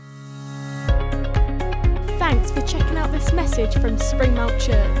Thanks for checking out this message from Springmount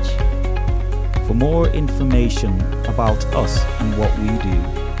Church. For more information about us and what we do,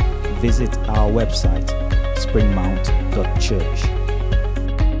 visit our website, springmount.church.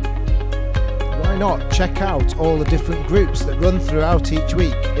 Why not check out all the different groups that run throughout each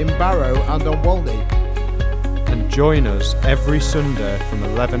week in Barrow and on Walney? And join us every Sunday from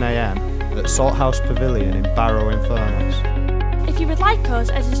 11 a.m. at Salthouse Pavilion in Barrow-in-Furness. If you would like us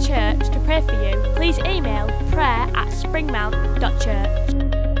as a church to pray for you, please email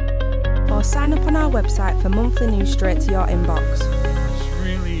prayer@springmount.church. Or sign up on our website for monthly news straight to your inbox. It's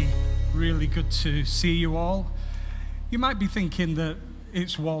really good to see you all. You might be thinking that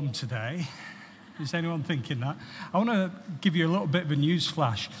it's warm today. Is anyone thinking that? I want to give you a little bit of a news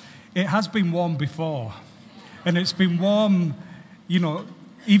flash. It has been warm before. And it's been warm,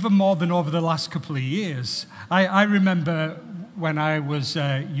 even more than over the last couple of years. I remember when I was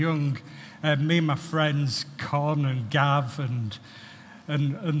young, me and my friends, Con and Gav and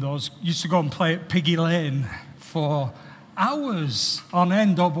those, used to go and play at Piggy Lane for hours on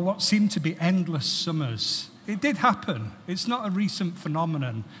end over what seemed to be endless summers. It did happen. It's not a recent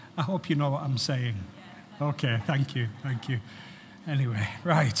phenomenon. I hope you know what I'm saying. Okay, thank you. Anyway,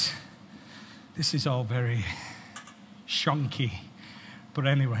 right. This is all very shonky. But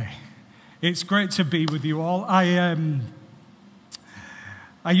anyway, it's great to be with you all.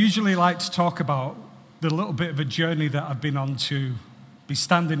 I usually like to talk about the little bit of a journey that I've been on to be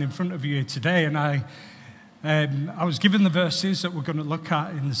standing in front of you today. And I was given the verses that we're going to look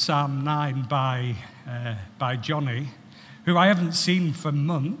at in Psalm 9 by Johnny, who I haven't seen for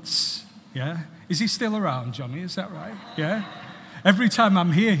months. Yeah? Is he still around, Johnny? Is that right? Yeah? Every time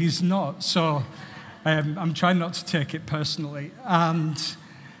I'm here, he's not. So I'm trying not to take it personally.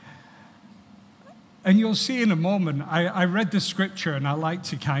 And you'll see in a moment, I read the scripture and I like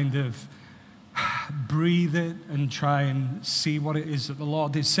to kind of breathe it and try and see what it is that the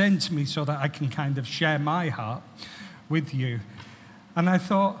Lord is saying to me so that I can kind of share my heart with you. And I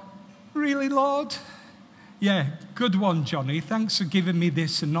thought, really, Lord? Yeah, good one, Johnny. Thanks for giving me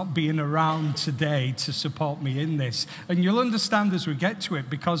this and not being around today to support me in this. And you'll understand as we get to it,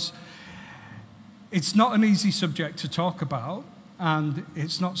 because it's not an easy subject to talk about. And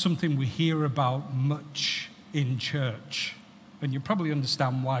it's not something we hear about much in church. And you'll probably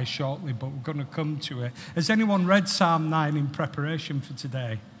understand why shortly, but we're going to come to it. Has anyone read Psalm 9 in preparation for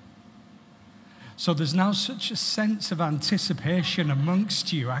today? So there's now such a sense of anticipation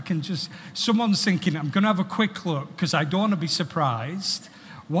amongst you. Someone's thinking, I'm going to have a quick look because I don't want to be surprised.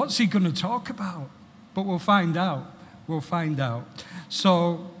 What's he going to talk about? But we'll find out.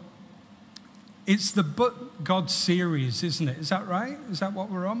 So it's the But God series, isn't it? Is that right? Is that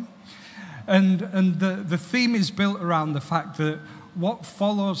what we're on? And the theme is built around the fact that what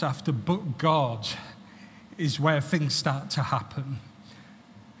follows after But God is where things start to happen.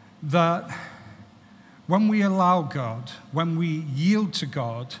 That when we allow God, when we yield to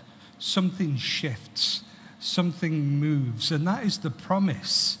God, something shifts, something moves. And that is the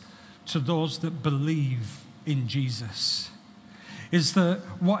promise to those that believe in Jesus. Is that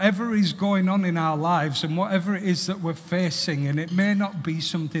whatever is going on in our lives and whatever it is that we're facing, and it may not be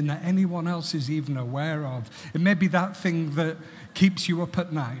something that anyone else is even aware of. It may be that thing that keeps you up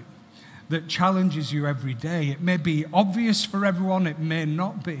at night, that challenges you every day. It may be obvious for everyone, it may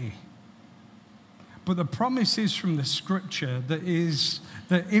not be. But the promise is from the scripture that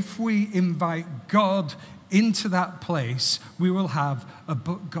if we invite God into that place, we will have a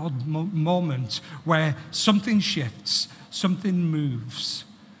But God moment where something shifts, something moves.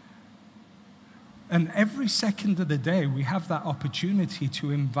 And every second of the day, we have that opportunity to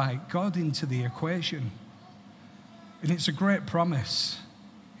invite God into the equation. And it's a great promise.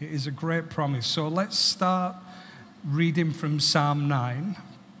 It is a great promise. So let's start reading from Psalm 9.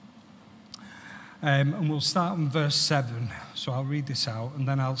 And we'll start on verse 7. So I'll read this out, and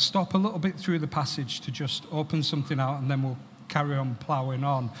then I'll stop a little bit through the passage to just open something out, and then we'll carry on plowing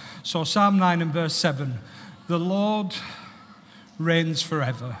on. So Psalm 9 and verse 7. The Lord reigns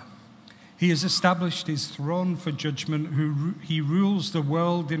forever. He has established his throne for judgment. He rules the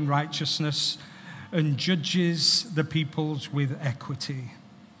world in righteousness and judges the peoples with equity.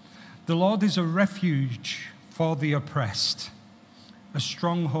 The Lord is a refuge for the oppressed, a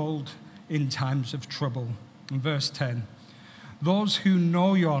stronghold in times of trouble. And verse 10, those who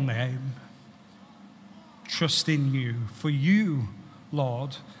know your name trust in you, for you,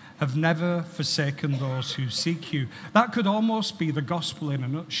 Lord, have never forsaken those who seek you. That could almost be the gospel in a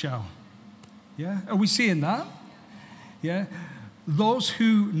nutshell. Yeah? Are we seeing that? Yeah? Those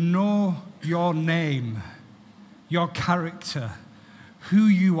who know your name, your character, who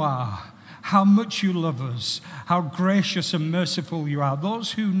you are, how much you love us, how gracious and merciful you are.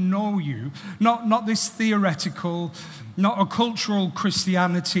 Those who know you, not this theoretical, not a cultural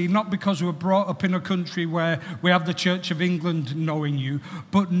Christianity, not because we're brought up in a country where we have the Church of England knowing you,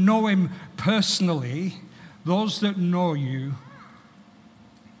 but know him personally, those that know you,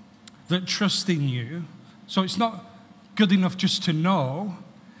 that trust in you. So it's not good enough just to know.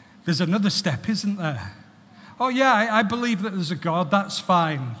 There's another step, isn't there? Oh yeah, I believe that there's a God, that's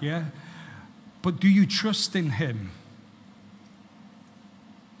fine, yeah? But do you trust in him?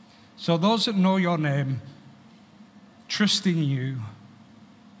 So those that know your name, trust in you,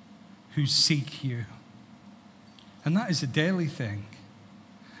 who seek you. And that is a daily thing.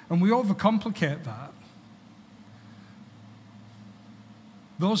 And we overcomplicate that.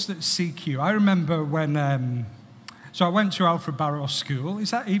 Those that seek you. I remember when, so I went to Alfred Barrow School.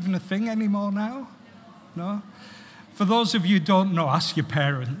 Is that even a thing anymore now? No? For those of you who don't know, ask your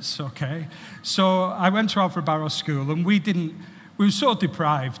parents, okay? So I went to Alfred Barrow School, and we were so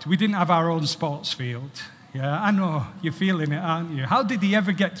deprived. We didn't have our own sports field. Yeah, I know, you're feeling it, aren't you? How did he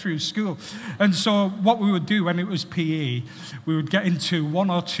ever get through school? And so what we would do when it was PE, we would get into 1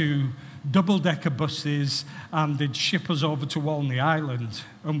 or 2 double-decker buses, and they'd ship us over to Walney Island,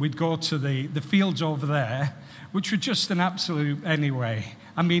 and we'd go to the fields over there, which were just an absolute anyway.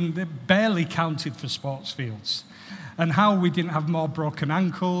 I mean, they barely counted for sports fields. And how we didn't have more broken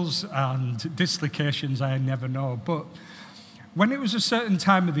ankles and dislocations, I never know. But when it was a certain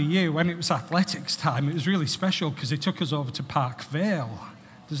time of the year, when it was athletics time, it was really special because they took us over to Park Vale.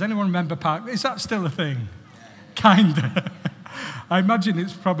 Does anyone remember Park? Is that still a thing? Kinda. I imagine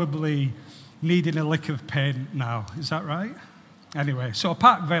it's probably needing a lick of paint now. Is that right? Anyway, so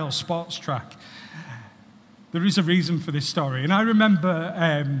Park Vale sports track. There is a reason for this story. And I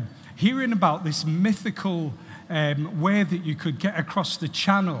remember hearing about this mythical way that you could get across the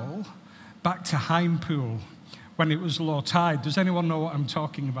channel back to Highpool when it was low tide. Does anyone know what I'm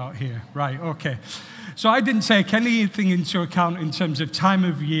talking about here? Right, okay. So I didn't take anything into account in terms of time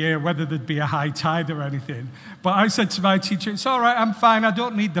of year, whether there'd be a high tide or anything. But I said to my teacher, it's all right, I'm fine, I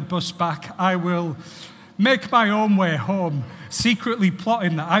don't need the bus back. I will make my own way home, secretly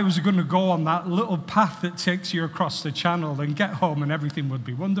plotting that I was going to go on that little path that takes you across the channel and get home and everything would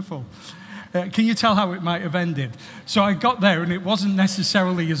be wonderful. Can you tell how it might have ended? So I got there, and it wasn't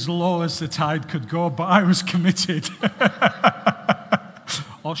necessarily as low as the tide could go, but I was committed.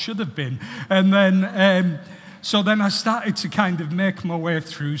 Or should have been. And then, so then I started to kind of make my way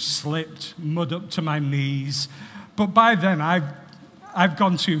through, slipped, mud up to my knees. But by then, I've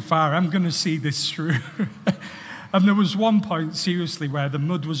gone too far. I'm going to see this through. And there was one point, seriously, where the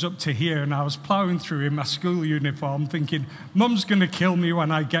mud was up to here, and I was ploughing through in my school uniform thinking, Mum's going to kill me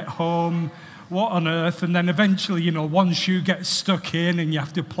when I get home. What on earth? And then eventually, you know, one shoe gets stuck in and you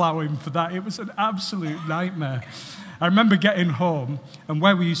have to plough in for that. It was an absolute nightmare. I remember getting home, and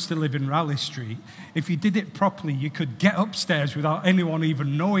where we used to live in Raleigh Street, if you did it properly, you could get upstairs without anyone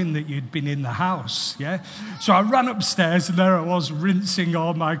even knowing that you'd been in the house, yeah? So I ran upstairs, and there I was rinsing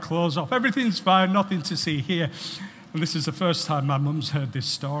all my clothes off. Everything's fine, nothing to see here. And this is the first time my mum's heard this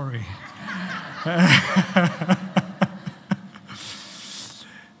story.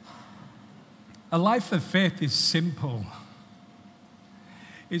 A life of faith is simple.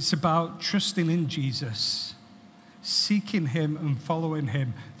 It's about trusting in Jesus, seeking him and following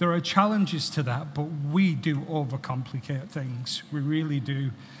him. There are challenges to that, but we do overcomplicate things. We really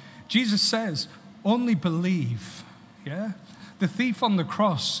do. Jesus says, only believe. Yeah? The thief on the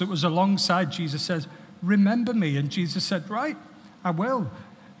cross that was alongside Jesus says, remember me. And Jesus said, right, I will.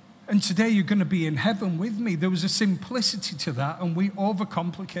 And today you're going to be in heaven with me. There was a simplicity to that, and we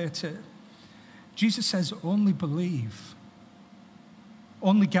overcomplicate it. Jesus says, only believe.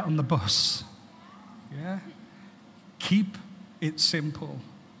 Only get on the bus. Yeah? Keep it simple.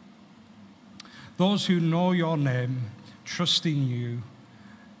 Those who know your name, trust in you.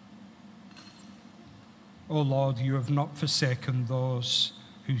 O Lord, you have not forsaken those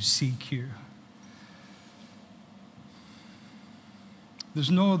who seek you.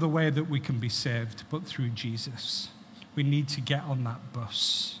 There's no other way that we can be saved but through Jesus. We need to get on that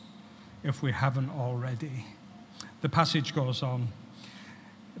bus if we haven't already. The passage goes on.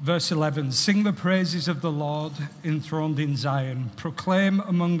 Verse 11, sing the praises of the Lord enthroned in Zion. Proclaim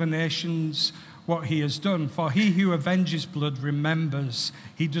among the nations what he has done. For he who avenges blood remembers.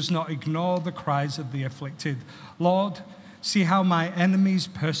 He does not ignore the cries of the afflicted. Lord, see how my enemies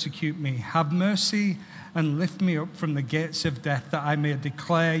persecute me. Have mercy and lift me up from the gates of death, that I may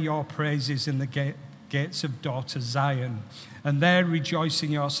declare your praises in the gates of daughter Zion, and there rejoice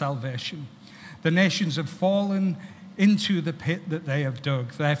in your salvation. The nations have fallen into the pit that they have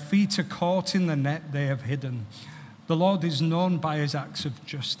dug. Their feet are caught in the net they have hidden. The Lord is known by his acts of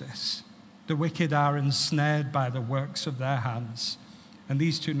justice. The wicked are ensnared by the works of their hands. And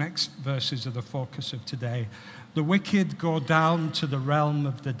these two next verses are the focus of today. The wicked go down to the realm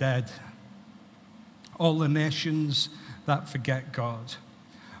of the dead, all the nations that forget God.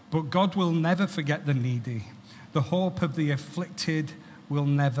 But God will never forget the needy. The hope of the afflicted will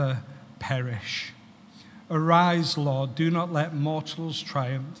never perish. Arise, Lord, do not let mortals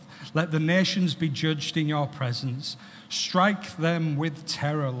triumph. Let the nations be judged in your presence. Strike them with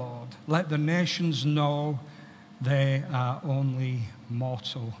terror, Lord. Let the nations know they are only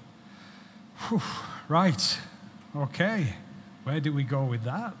mortal. Whew. Right, okay. Where do we go with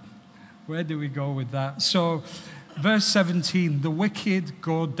that? Where do we go with that? So, verse 17, the wicked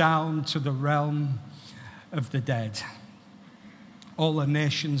go down to the realm of the dead. All the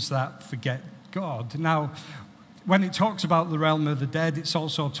nations that forget God. Now, when it talks about the realm of the dead, it's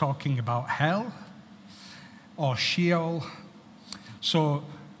also talking about hell or Sheol. So,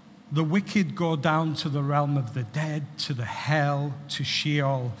 the wicked go down to the realm of the dead, to the hell, to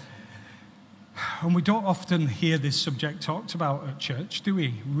Sheol. And we don't often hear this subject talked about at church, do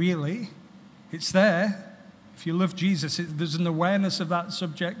we? Really? It's there. If you love Jesus, there's an awareness of that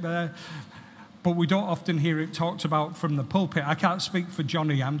subject there. But we don't often hear it talked about from the pulpit. I can't speak for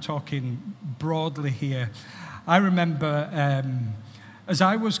Johnny. I'm talking broadly here. I remember as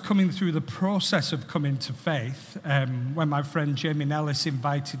I was coming through the process of coming to faith, when my friend Jamie Nellis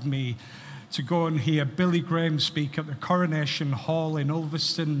invited me to go and hear Billy Graham speak at the Coronation Hall in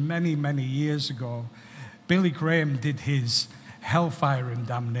Ulverston many, many years ago. Billy Graham did his Hellfire and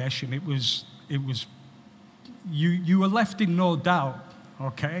Damnation. It was you were left in no doubt,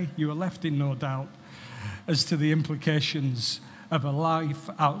 okay? You were left in no doubt as to the implications of a life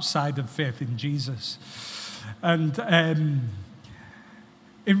outside of faith in Jesus. And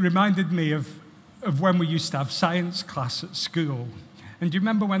it reminded me of when we used to have science class at school. And do you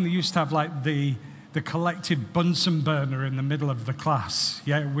remember when they used to have like the collective Bunsen burner in the middle of the class?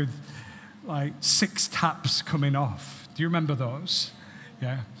 Yeah, with like 6 taps coming off. Do you remember those?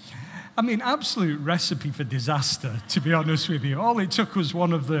 Yeah. I mean, absolute recipe for disaster, to be honest with you. All it took was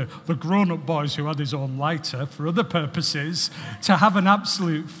one of the grown-up boys who had his own lighter for other purposes to have an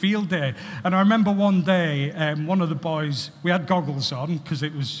absolute field day. And I remember one day, one of the boys, we had goggles on because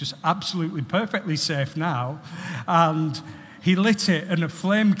it was just absolutely perfectly safe now, and he lit it and a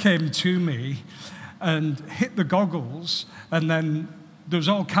flame came to me and hit the goggles, and then there was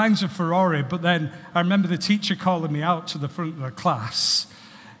all kinds of furore. But then I remember the teacher calling me out to the front of the class.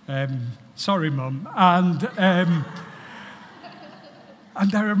 Sorry, Mum. And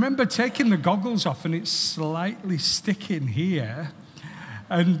I remember taking the goggles off and it's slightly sticking here.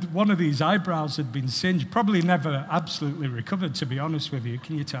 And one of these eyebrows had been singed. Probably never absolutely recovered, to be honest with you.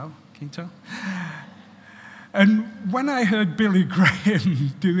 Can you tell? Can you tell? And when I heard Billy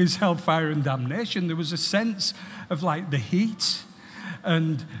Graham do his Hellfire and Damnation, there was a sense of like the heat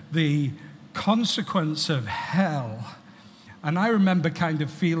and the consequence of hell. And I remember kind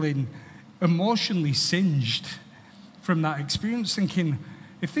of feeling emotionally singed from that experience, thinking,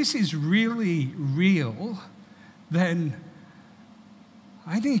 if this is really real, then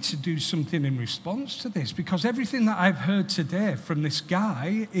I need to do something in response to this, because everything that I've heard today from this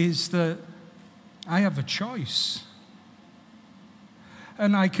guy is that I have a choice.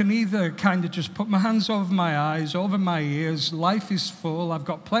 And I can either kind of just put my hands over my eyes, over my ears, life is full, I've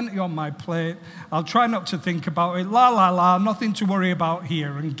got plenty on my plate, I'll try not to think about it, la la la, nothing to worry about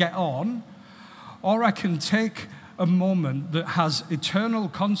here, and get on. Or I can take a moment that has eternal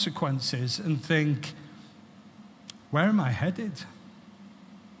consequences and think, where am I headed?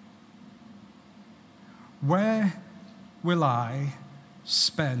 Where will I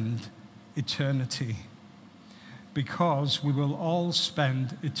spend eternity? Because we will all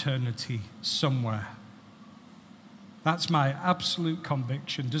spend eternity somewhere. That's my absolute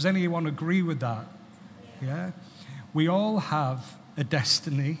conviction. Does anyone agree with that? Yeah? We all have a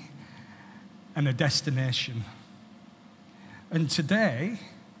destiny and a destination. And today,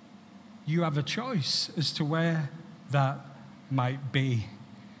 you have a choice as to where that might be.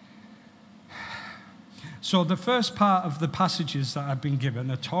 So the first part of the passages that I've been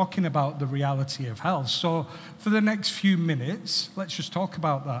given are talking about the reality of hell. So for the next few minutes, let's just talk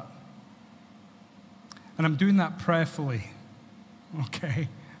about that. And I'm doing that prayerfully. Okay?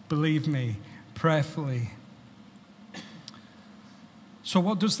 Believe me, prayerfully. So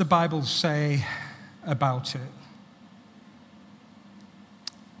what does the Bible say about it?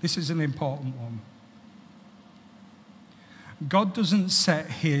 This is an important one. God doesn't set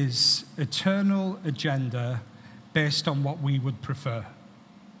his eternal agenda based on what we would prefer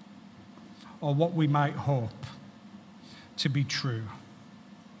or what we might hope to be true,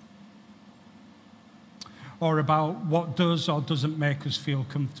 or about what does or doesn't make us feel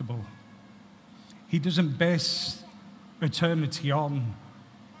comfortable. He doesn't base eternity on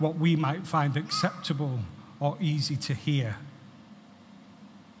what we might find acceptable or easy to hear.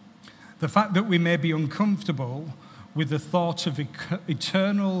 The fact that we may be uncomfortable with the thought of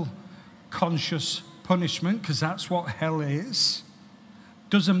eternal conscious punishment, because that's what hell is,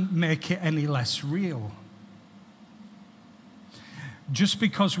 doesn't make it any less real. Just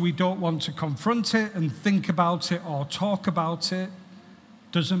because we don't want to confront it and think about it or talk about it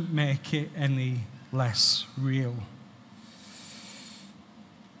doesn't make it any less real.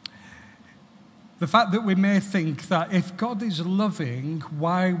 The fact that we may think that if God is loving,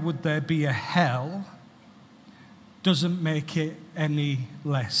 why would there be a hell, doesn't make it any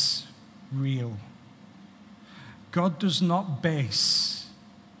less real. God does not base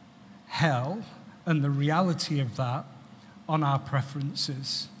hell and the reality of that on our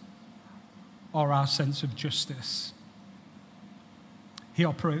preferences or our sense of justice. He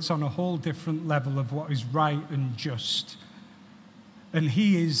operates on a whole different level of what is right and just. And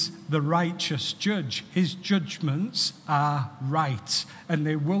he is the righteous judge. His judgments are right, and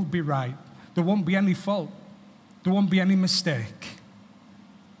they will be right. There won't be any fault. There won't be any mistake.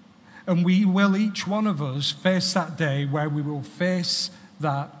 And we will, each one of us, face that day where we will face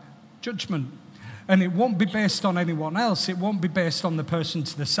that judgment. And it won't be based on anyone else. It won't be based on the person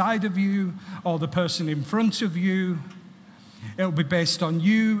to the side of you or the person in front of you. It'll be based on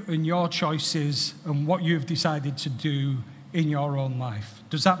you and your choices and what you've decided to do in your own life.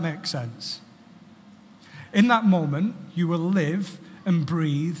 Does that make sense? In that moment, you will live and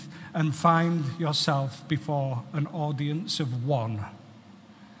breathe and find yourself before an audience of one,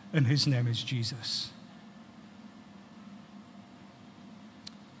 and his name is Jesus.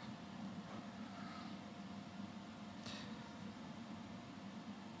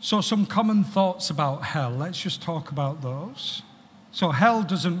 So some common thoughts about hell. Let's just talk about those. So hell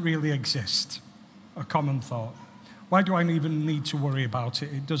doesn't really exist, a common thought. Why do I even need to worry about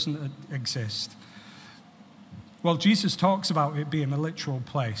it? It doesn't exist. Well, Jesus talks about it being a literal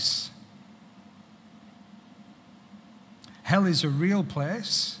place. Hell is a real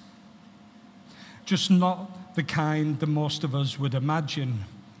place, just not the kind that most of us would imagine.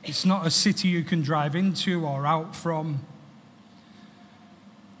 It's not a city you can drive into or out from.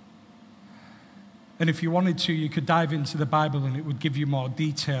 And if you wanted to, you could dive into the Bible and it would give you more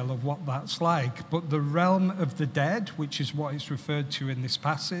detail of what that's like. But the realm of the dead, which is what is referred to in this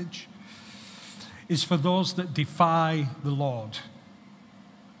passage, is for those that defy the Lord.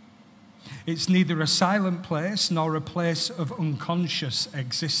 It's neither a silent place nor a place of unconscious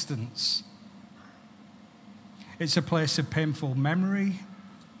existence. It's a place of painful memory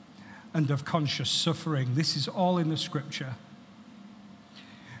and of conscious suffering. This is all in the scripture.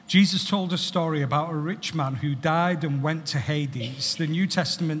 Jesus told a story about a rich man who died and went to Hades, the New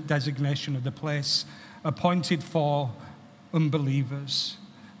Testament designation of the place appointed for unbelievers.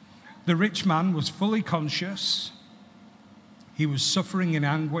 The rich man was fully conscious. He was suffering in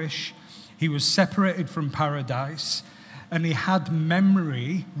anguish. He was separated from paradise, and he had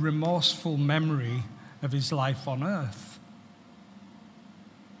memory, remorseful memory of his life on earth.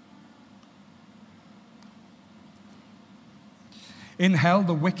 In hell,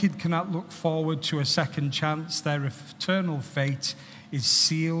 the wicked cannot look forward to a second chance. Their eternal fate is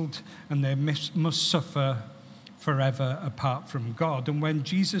sealed, and they must suffer forever apart from God. And when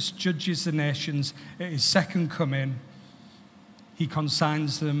Jesus judges the nations at his second coming, he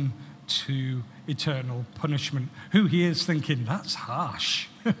consigns them to eternal punishment. Who here is thinking, that's harsh?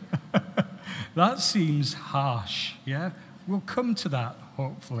 That seems harsh, yeah? We'll come to that,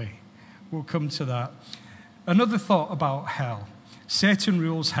 hopefully. We'll come to that. Another thought about hell. Satan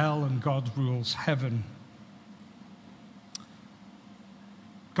rules hell and God rules heaven.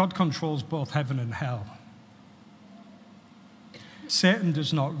 God controls both heaven and hell. Satan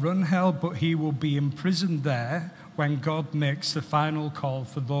does not run hell, but he will be imprisoned there when God makes the final call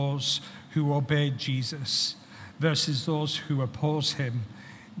for those who obey Jesus versus those who oppose him.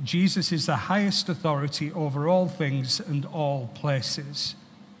 Jesus is the highest authority over all things and all places.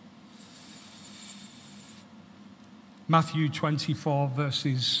 Matthew 24,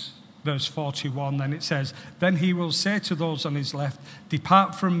 verse 41, then it says, "Then he will say to those on his left,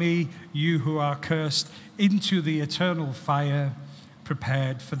 'Depart from me, you who are cursed, into the eternal fire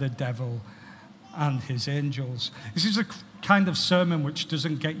prepared for the devil and his angels.'" This is a kind of sermon which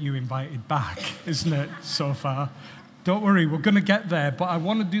doesn't get you invited back, isn't it, so far? Don't worry, we're going to get there, but I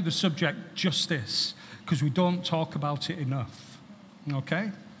want to do the subject justice, because we don't talk about it enough.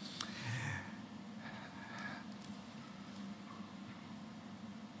 Okay?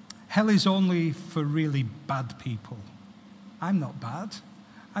 Hell is only for really bad people. I'm not bad.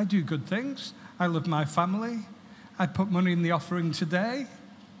 I do good things. I love my family. I put money in the offering today.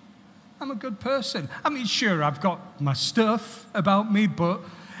 I'm a good person. I mean, sure, I've got my stuff about me, but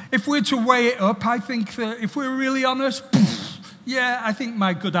if we're to weigh it up, I think that if we're really honest, yeah, I think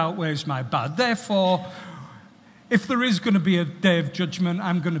my good outweighs my bad. Therefore, if there is going to be a day of judgment,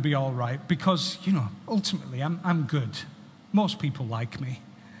 I'm going to be all right because, ultimately, I'm good. Most people like me.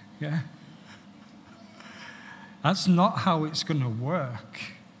 Yeah? That's not how it's going to work.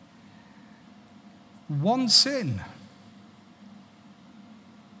 One sin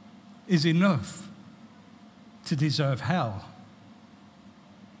is enough to deserve hell.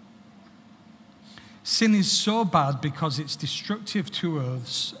 Sin is so bad because it's destructive to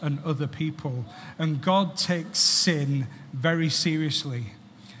us and other people, and God takes sin very seriously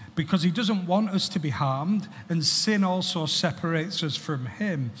because he doesn't want us to be harmed, and sin also separates us from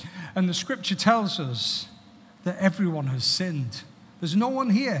him. And the scripture tells us that everyone has sinned. There's no one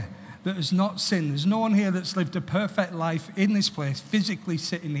here that has not sinned. There's no one here that's lived a perfect life in this place, physically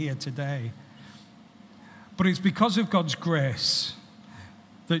sitting here today. But it's because of God's grace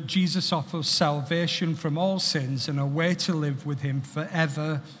that Jesus offers salvation from all sins and a way to live with him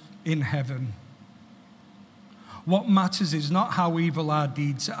forever in heaven. What matters is not how evil our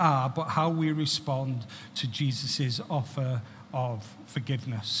deeds are, but how we respond to Jesus' offer of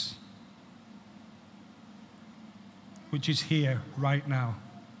forgiveness, which is here right now.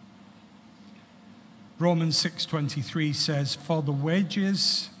 Romans 6:23 says, "For the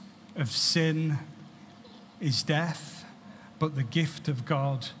wages of sin is death, but the gift of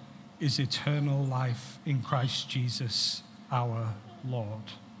God is eternal life in Christ Jesus our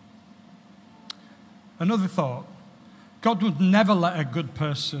Lord." Another thought, God would never let a good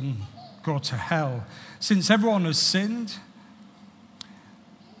person go to hell. Since everyone has sinned,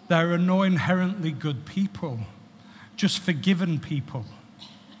 there are no inherently good people, just forgiven people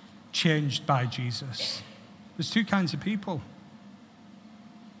changed by Jesus. There's two kinds of people.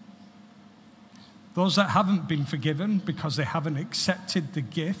 Those that haven't been forgiven because they haven't accepted the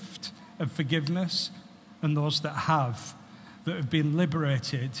gift of forgiveness, and those that have been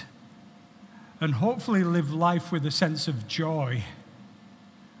liberated and hopefully live life with a sense of joy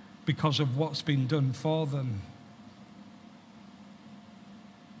because of what's been done for them.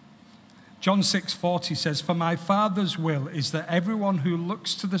 John 6:40 says, "For my Father's will is that everyone who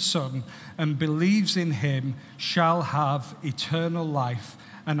looks to the Son and believes in him shall have eternal life,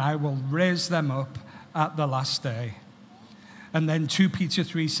 and I will raise them up at the last day." And then 2 Peter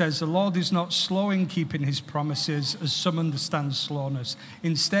 3 says, "The Lord is not slow in keeping his promises, as some understand slowness.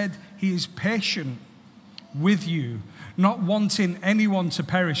 Instead, he is patient with you, not wanting anyone to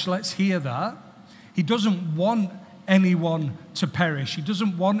perish." Let's hear that. He doesn't want anyone to perish. He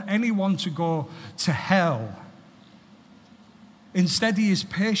doesn't want anyone to go to hell. Instead, he is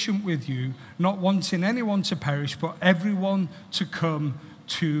patient with you, not wanting anyone to perish, but everyone to come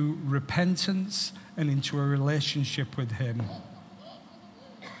to repentance and into a relationship with him.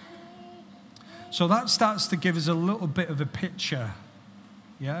 So that starts to give us a little bit of a picture,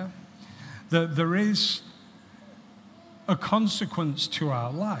 yeah? That there is a consequence to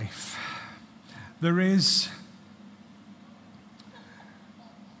our life. There is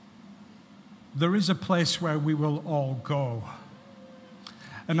a place where we will all go.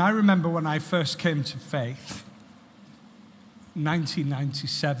 And I remember when I first came to faith,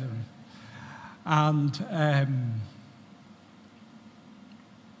 1997, and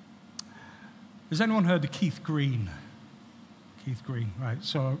has anyone heard of Keith Green? Keith Green, right,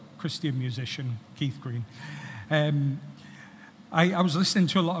 so Christian musician, Keith Green. I was listening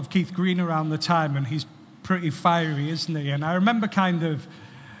to a lot of Keith Green around the time, and he's pretty fiery, isn't he? And I remember kind of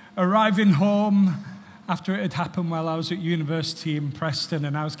arriving home after it had happened while I was at university in Preston,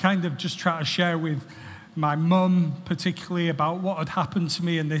 and I was kind of just trying to share with my mum particularly about what had happened to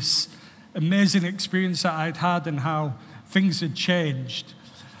me and this amazing experience that I'd had and how things had changed.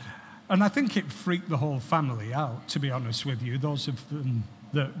 And I think it freaked the whole family out, to be honest with you, those of them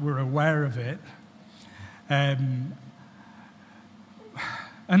that were aware of it. And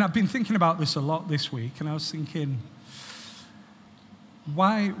I've been thinking about this a lot this week, and I was thinking,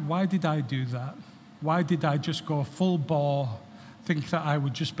 why did I do that? Why did I just go full bore, think that I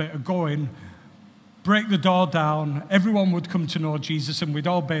would just better go in, break the door down, everyone would come to know Jesus, and we'd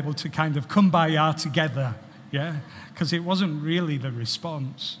all be able to kind of come by together, yeah? Because it wasn't really the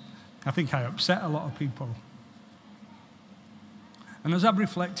response. I think I upset a lot of people. And as I've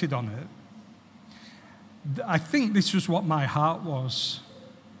reflected on it, I think this was what my heart was.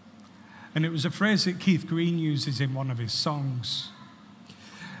 And it was a phrase that Keith Green uses in one of his songs.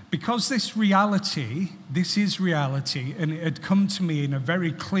 Because this is reality, and it had come to me in a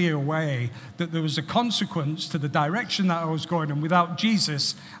very clear way that there was a consequence to the direction that I was going, and without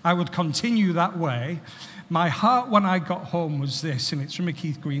Jesus, I would continue that way. My heart when I got home was this, and it's from a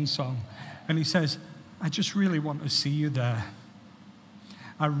Keith Green song. And he says, I just really want to see you there.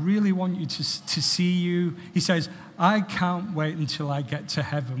 I really want you to see you. He says, I can't wait until I get to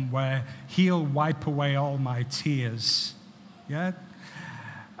heaven where he'll wipe away all my tears. Yeah?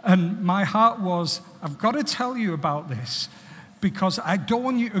 And my heart was, I've got to tell you about this because I don't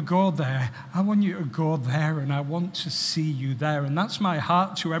want you to go there. I want you to go there, and I want to see you there. And that's my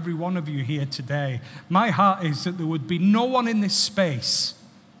heart to every one of you here today. My heart is that there would be no one in this space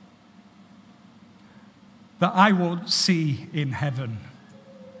that I won't see in heaven.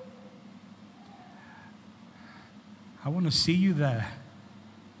 I want to see you there.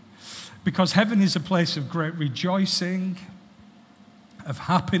 Because heaven is a place of great rejoicing, of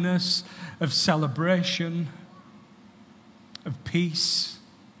happiness, of celebration, of peace.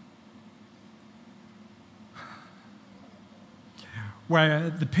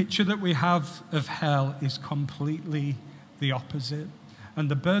 Where the picture that we have of hell is completely the opposite. And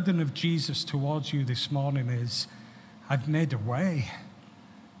the burden of Jesus towards you this morning is, I've made a way.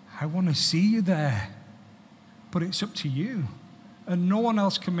 I want to see you there. But it's up to you. And no one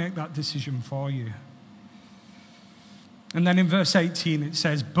else can make that decision for you. And then in verse 18 it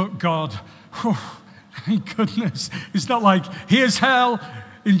says, but God, thank goodness. It's not like, here's hell,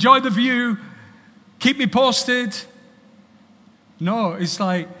 enjoy the view, keep me posted. No, it's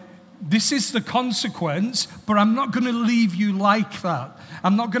like, this is the consequence, but I'm not going to leave you like that.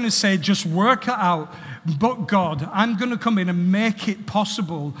 I'm not going to say, just work it out. But God, I'm going to come in and make it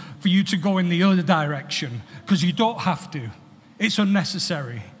possible for you to go in the other direction, because you don't have to. It's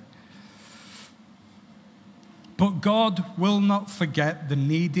unnecessary. But God will not forget the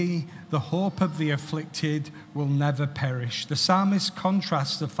needy. The hope of the afflicted will never perish. The psalmist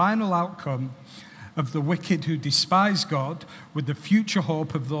contrasts the final outcome of the wicked who despise God with the future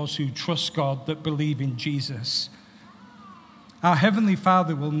hope of those who trust God, that believe in Jesus. Our Heavenly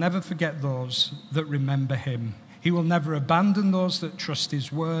Father will never forget those that remember him. He will never abandon those that trust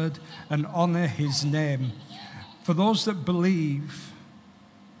his word and honor his name. For those that believe,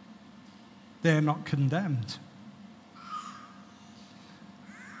 they are not condemned.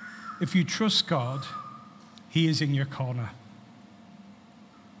 If you trust God, he is in your corner.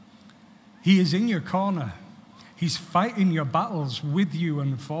 He is in your corner. He's fighting your battles with you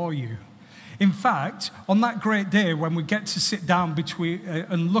and for you. In fact, on that great day when we get to sit down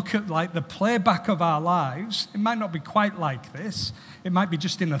and look at like the playback of our lives, it might not be quite like this. It might be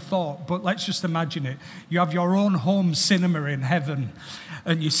just in a thought, but let's just imagine it. You have your own home cinema in heaven,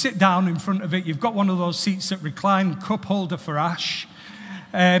 and you sit down in front of it. You've got one of those seats that recline, cup holder for ash.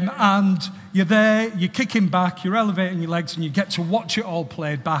 And you're there, you're kicking back, you're elevating your legs, and you get to watch it all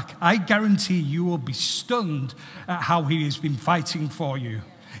played back. I guarantee you will be stunned at how he has been fighting for you.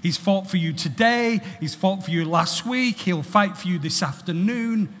 He's fought for you today, he's fought for you last week, he'll fight for you this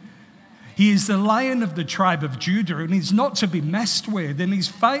afternoon. He is the Lion of the tribe of Judah, and he's not to be messed with, and he's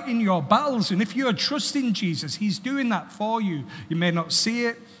fighting your battles. And if you are trusting Jesus, he's doing that for you. You may not see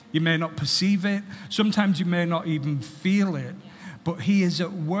it, you may not perceive it, sometimes you may not even feel it. But he is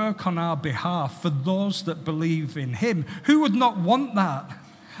at work on our behalf for those that believe in him. Who would not want that?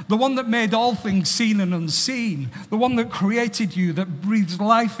 The one that made all things seen and unseen. The one that created you, that breathes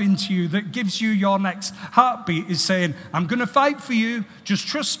life into you, that gives you your next heartbeat is saying, I'm going to fight for you. Just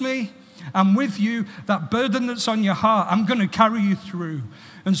trust me. I'm with you. That burden that's on your heart, I'm going to carry you through.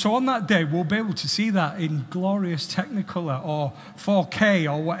 And so on that day, we'll be able to see that in glorious Technicolor or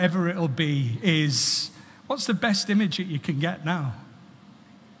 4K or whatever it'll be is... What's the best image that you can get now?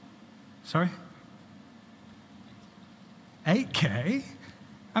 Sorry? 8K?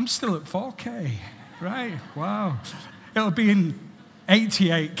 I'm still at 4K. Right, wow. It'll be in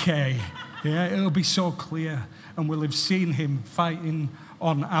 88K. Yeah, it'll be so clear. And we'll have seen him fighting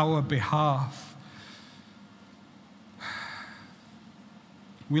on our behalf.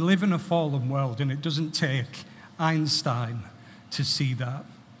 We live in a fallen world, and it doesn't take Einstein to see that.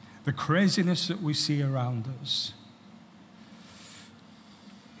 The craziness that we see around us.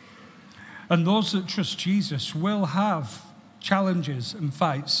 And those that trust Jesus will have challenges and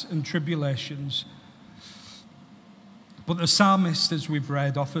fights and tribulations. But the psalmist, as we've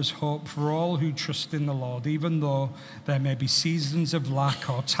read, offers hope for all who trust in the Lord, even though there may be seasons of lack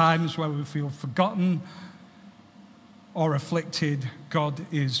or times where we feel forgotten or afflicted. God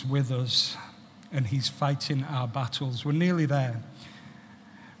is with us. and he's fighting our battles. We're nearly there.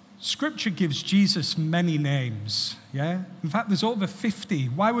 Scripture gives Jesus many names, yeah? In fact, there's over 50.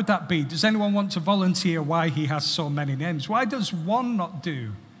 Why would that be? Does anyone want to volunteer why he has so many names? Why does one not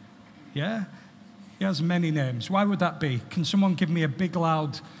do? Yeah? He has many names. Why would that be? Can someone give me a big,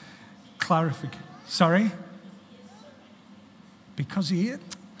 loud clarification? Sorry? Because he is.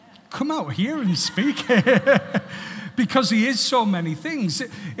 Come out here and speak. Because he is so many things.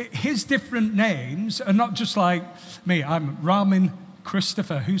 His different names are not just like me. I'm Ramin,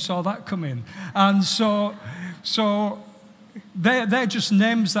 Christopher. Who saw that come in? And so they're just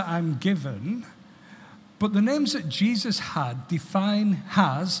names that I'm given. But the names that Jesus had define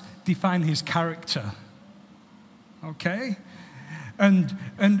his character. Okay? And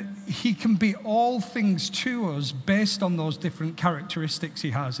he can be all things to us based on those different characteristics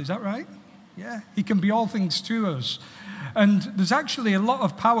he has. Is that right? Yeah. He can be all things to us. And there's actually a lot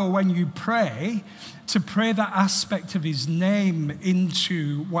of power when you pray to pray that aspect of his name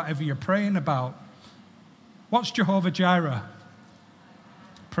into whatever you're praying about. What's Jehovah Jireh?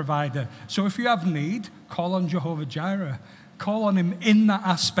 Provider. So if you have need, call on Jehovah Jireh. Call on him in that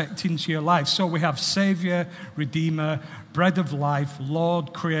aspect into your life. So we have Savior, Redeemer, Bread of Life,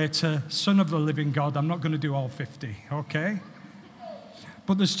 Lord, Creator, Son of the Living God. I'm not going to do all 50, okay?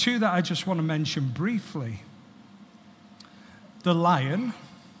 But there's two that I just want to mention briefly. The Lion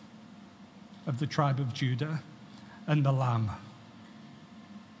of the tribe of Judah and the Lamb.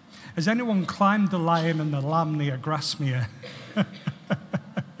 Has anyone climbed the Lion and the Lamb near Grasmere?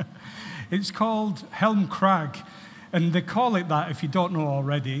 It's called Helm Crag. And they call it that, if you don't know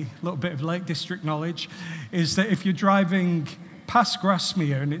already, a little bit of Lake District knowledge, is that if you're driving past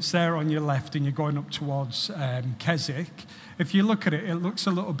Grasmere and it's there on your left and you're going up towards Keswick, if you look at it, it looks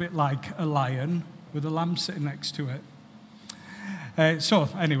a little bit like a lion with a lamb sitting next to it. So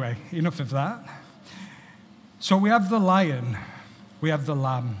anyway, enough of that. So we have the lion, we have the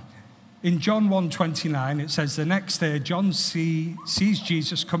lamb. In John 1:29, it says, the next day John sees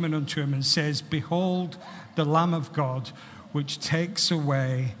Jesus coming unto him and says, behold, the Lamb of God, which takes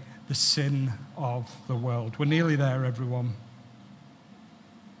away the sin of the world. We're nearly there, everyone.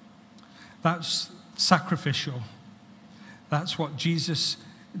 That's sacrificial. That's what Jesus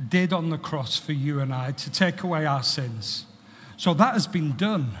did on the cross for you and I, to take away our sins. So that has been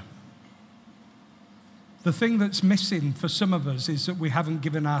done. The thing that's missing for some of us is that we haven't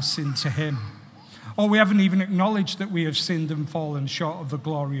given our sin to him. Or we haven't even acknowledged that we have sinned and fallen short of the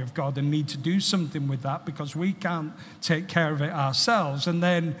glory of God and need to do something with that because we can't take care of it ourselves. And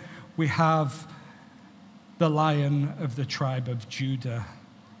then we have the Lion of the tribe of Judah.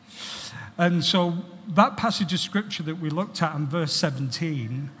 And so that passage of scripture that we looked at in verse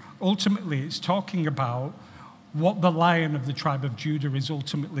 17, ultimately it's talking about what the Lion of the tribe of Judah is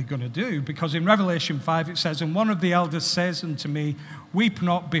ultimately going to do. Because in Revelation 5 it says, and one of the elders says unto me, weep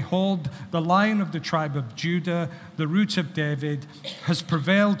not, behold, the Lion of the tribe of Judah, the root of David, has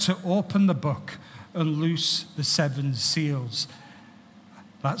prevailed to open the book and loose the seven seals.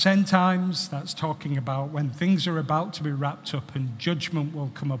 That's end times. That's talking about when things are about to be wrapped up and judgment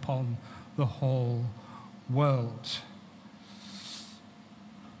will come upon the whole world.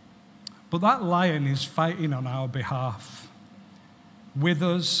 But that lion is fighting on our behalf, with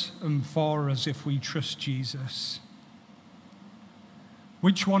us and for us if we trust Jesus.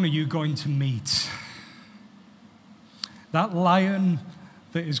 Which one are you going to meet? That lion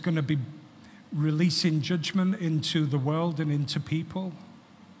that is going to be releasing judgment into the world and into people?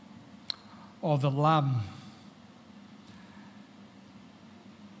 Or the lamb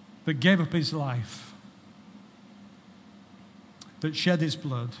that gave up his life, that shed his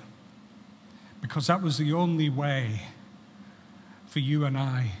blood, because that was the only way for you and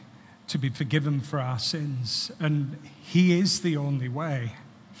I to be forgiven for our sins. And he is the only way.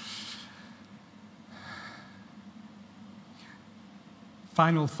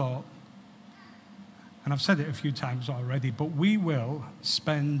 Final thought, and I've said it a few times already, but we will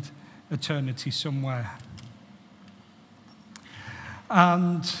spend eternity somewhere.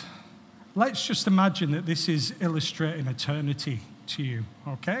 And let's just imagine that this is illustrating eternity to you,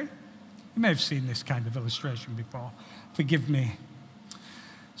 okay? You may have seen this kind of illustration before. Forgive me.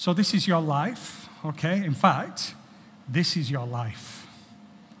 So this is your life, okay? In fact, this is your life.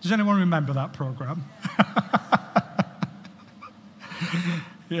 Does anyone remember that program?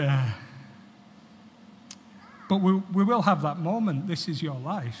 Yeah. But we will have that moment. This is your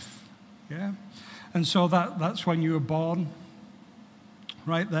life, yeah? And so that's when you were born,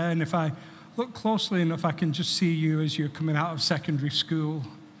 right there. And if I look closely enough, I can just see you as you're coming out of secondary school.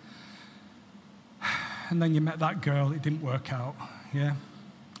 And then you met that girl, it didn't work out, yeah?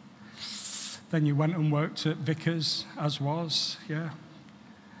 Then you went and worked at Vickers, as was, yeah.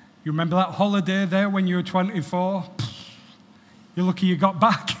 You remember that holiday there when you were 24? You're lucky you got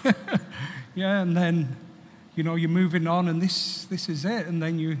back. Yeah, and then, you're moving on, and this is it. And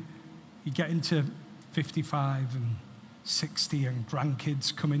then you get into 55 and 60, and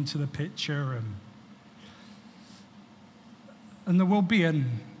grandkids come into the picture, and there will be a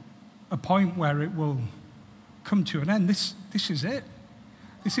point where it will come to an end. This is it.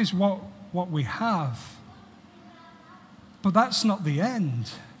 This is what we have. But that's not the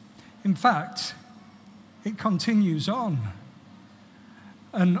end. In fact, it continues on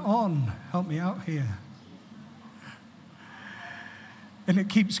and on. Help me out here. And it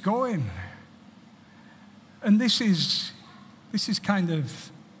keeps going. And this is kind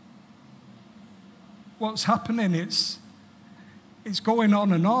of what's happening. It's going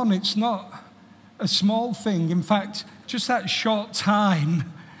on and on. It's not a small thing. In fact, just that short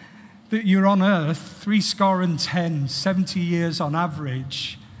time that you're on earth, 70 70 years on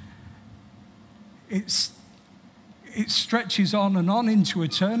average, it stretches on and on into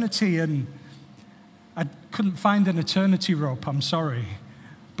eternity. And I couldn't find an eternity rope, I'm sorry.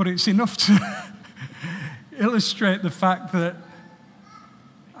 But it's enough to illustrate the fact that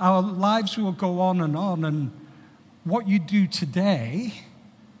our lives will go on, and what you do today,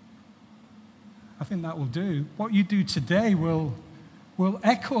 I think that will do. What you do today will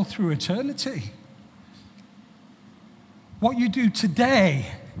echo through eternity. What you do today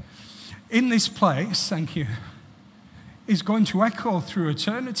in this place, thank you, is going to echo through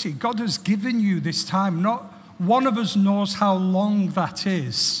eternity. God has given you this time. Not one of us knows how long that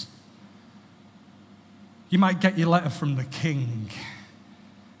is. You might get your letter from the king,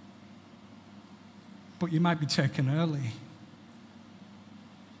 but you might be taken early.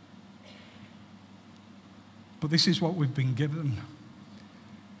 But this is what we've been given.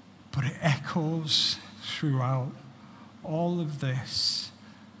 But it echoes throughout all of this.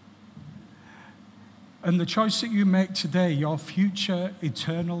 And the choice that you make today, your future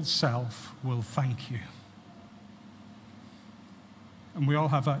eternal self will thank you. And we all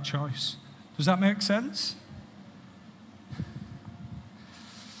have that choice. Does that make sense?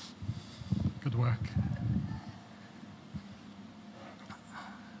 Good work.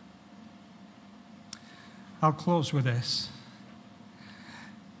 I'll close with this.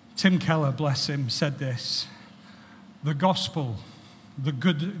 Tim Keller, bless him, said this: the gospel, the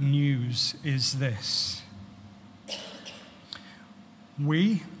good news is this.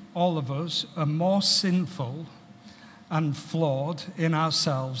 We, all of us, are more sinful and flawed in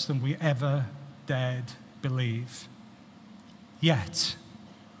ourselves than we ever dared believe. Yet,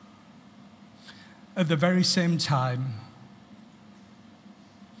 at the very same time,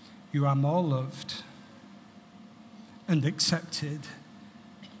 you are more loved and accepted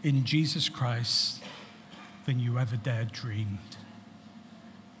in Jesus Christ than you ever dared dreamed.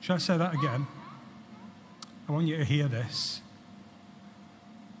 Shall I say that again? I want you to hear this.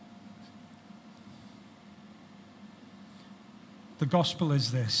 The gospel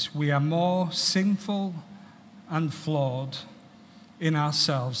is this: we are more sinful and flawed in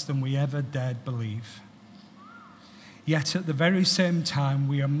ourselves than we ever dared believe. Yet at the very same time,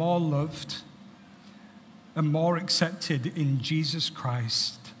 we are more loved and more accepted in Jesus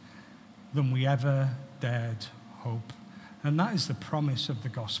Christ than we ever dared hope. And that is the promise of the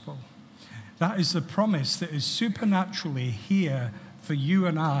gospel. That is the promise that is supernaturally here for you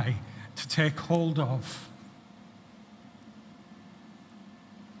and I to take hold of.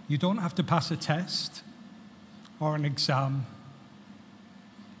 You don't have to pass a test or an exam.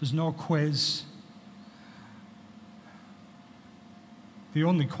 There's no quiz. The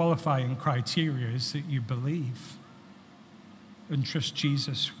only qualifying criteria is that you believe and trust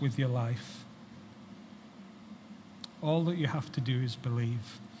Jesus with your life. All that you have to do is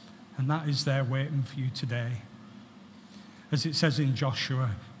believe, and that is there waiting for you today. As it says in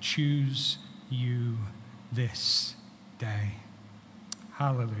Joshua, choose you this day.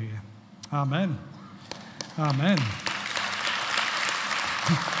 Hallelujah. Amen. Amen.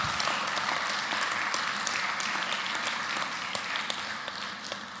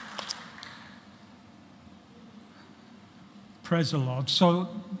 Praise the Lord. So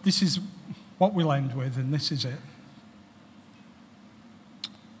this is what we'll end with, and this is it.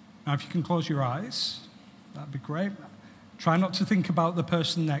 Now, if you can close your eyes, that'd be great. Try not to think about the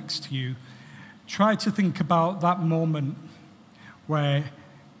person next to you. Try to think about that moment where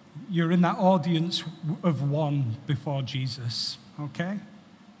you're in that audience of one before Jesus, okay?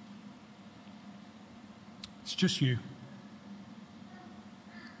 It's just you.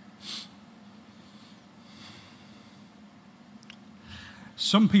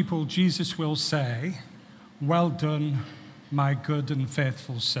 Some people, Jesus will say, "Well done, my good and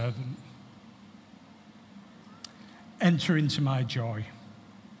faithful servant. Enter into my joy."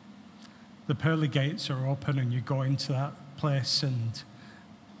 The pearly gates are open and you go into that place and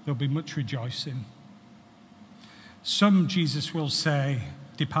there'll be much rejoicing. Some, Jesus will say,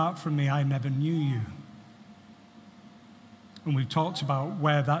 "Depart from me, I never knew you." And we've talked about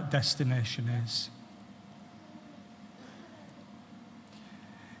where that destination is.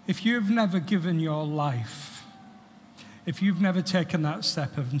 If you've never given your life, if you've never taken that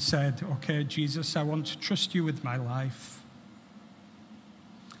step and said, "Okay, Jesus, I want to trust you with my life,"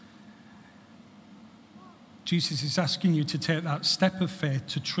 Jesus is asking you to take that step of faith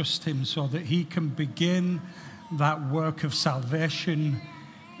to trust him so that he can begin that work of salvation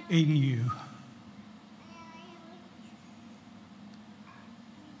in you.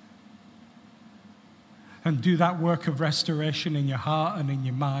 And do that work of restoration in your heart and in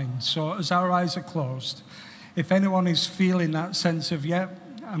your mind. So as our eyes are closed, if anyone is feeling that sense of, I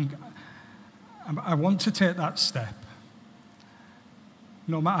want to take that step,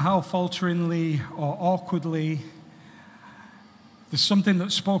 no matter how falteringly or awkwardly, there's something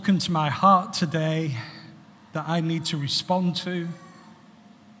that's spoken to my heart today that I need to respond to.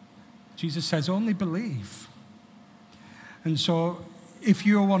 Jesus says, only believe. And so if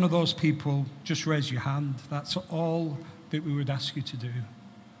you're one of those people, just raise your hand. That's all that we would ask you to do.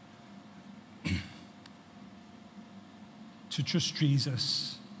 To trust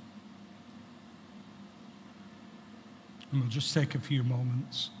Jesus. And we'll just take a few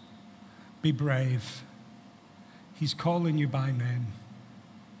moments. Be brave. He's calling you by name.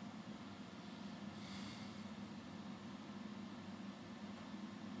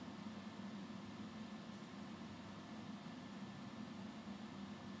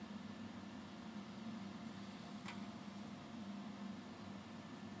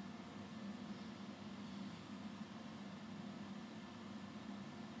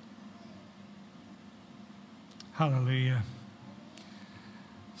 Hallelujah.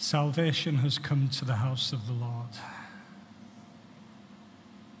 Salvation has come to the house of the Lord.